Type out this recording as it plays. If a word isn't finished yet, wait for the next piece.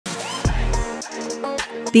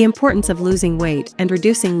The importance of losing weight and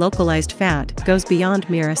reducing localized fat goes beyond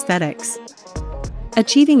mere aesthetics.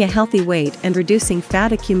 Achieving a healthy weight and reducing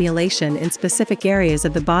fat accumulation in specific areas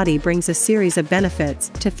of the body brings a series of benefits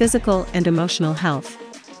to physical and emotional health.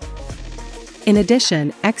 In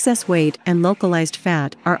addition, excess weight and localized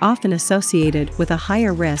fat are often associated with a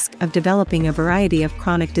higher risk of developing a variety of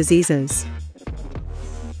chronic diseases.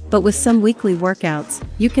 But with some weekly workouts,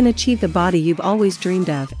 you can achieve the body you've always dreamed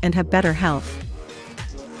of and have better health.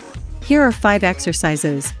 Here are 5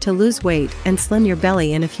 exercises to lose weight and slim your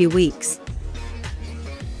belly in a few weeks.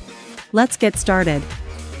 Let's get started.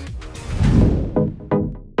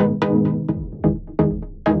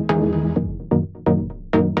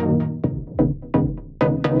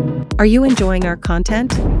 Are you enjoying our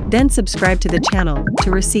content? Then subscribe to the channel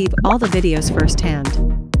to receive all the videos firsthand.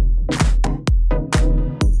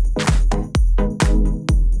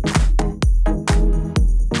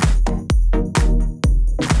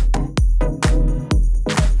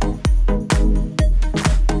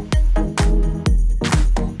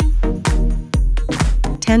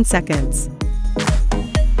 Ten seconds.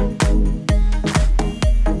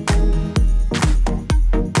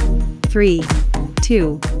 3,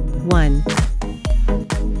 2, 1.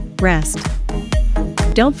 Rest.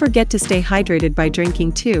 Don't forget to stay hydrated by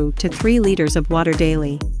drinking 2 to 3 liters of water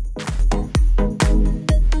daily.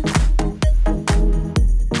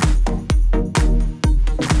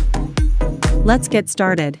 Let's get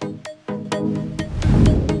started.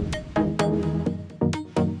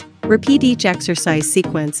 Repeat each exercise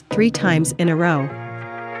sequence 3 times in a row.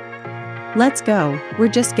 Let's go, we're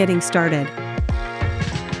just getting started.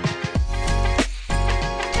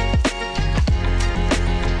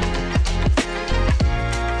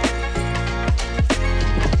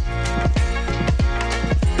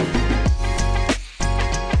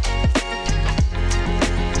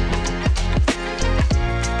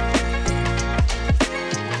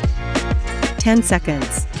 Ten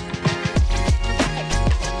seconds.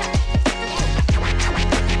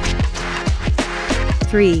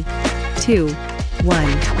 3, 2,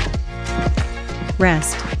 1.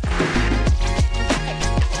 Rest.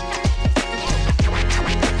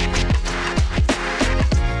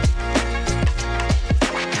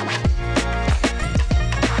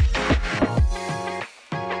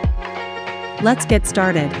 Let's get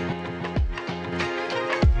started.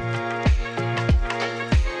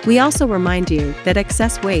 We also remind you that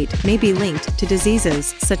excess weight may be linked to diseases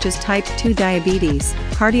such as type 2 diabetes,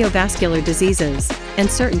 cardiovascular diseases, and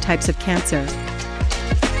certain types of cancer.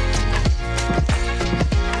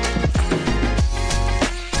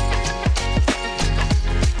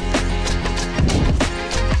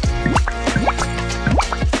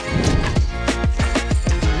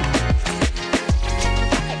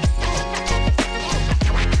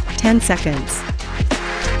 Ten seconds.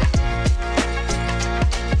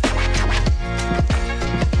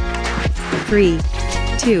 3,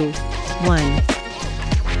 2, 1.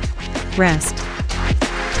 Rest.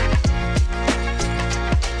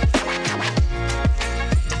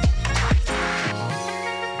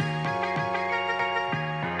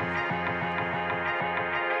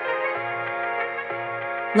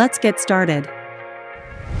 Let's get started.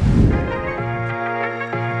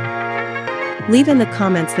 Leave in the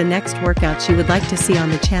comments the next workouts you would like to see on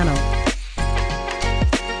the channel.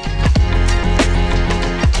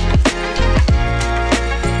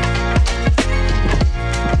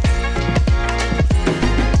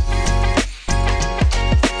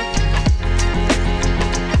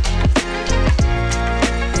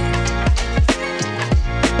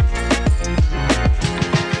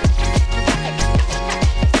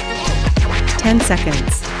 Ten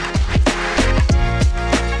seconds.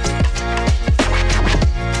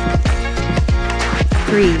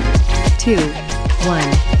 3, 2,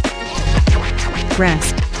 1.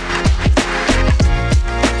 Rest.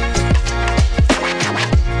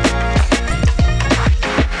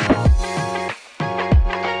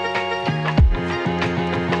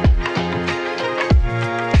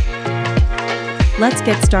 Let's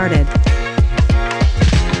get started.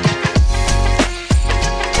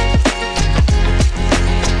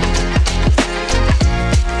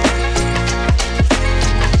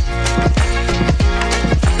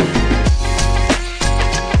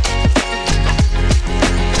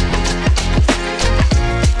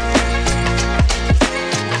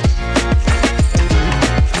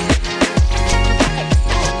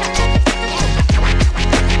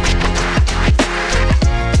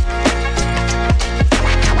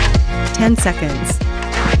 Ten seconds.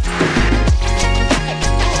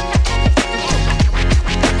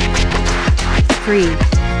 3,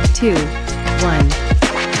 2, 1.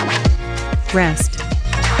 Rest.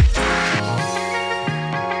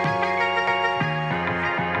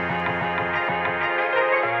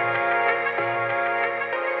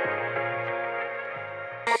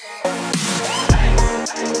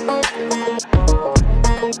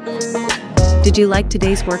 Did you like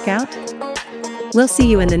today's workout? We'll see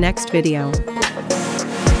you in the next video.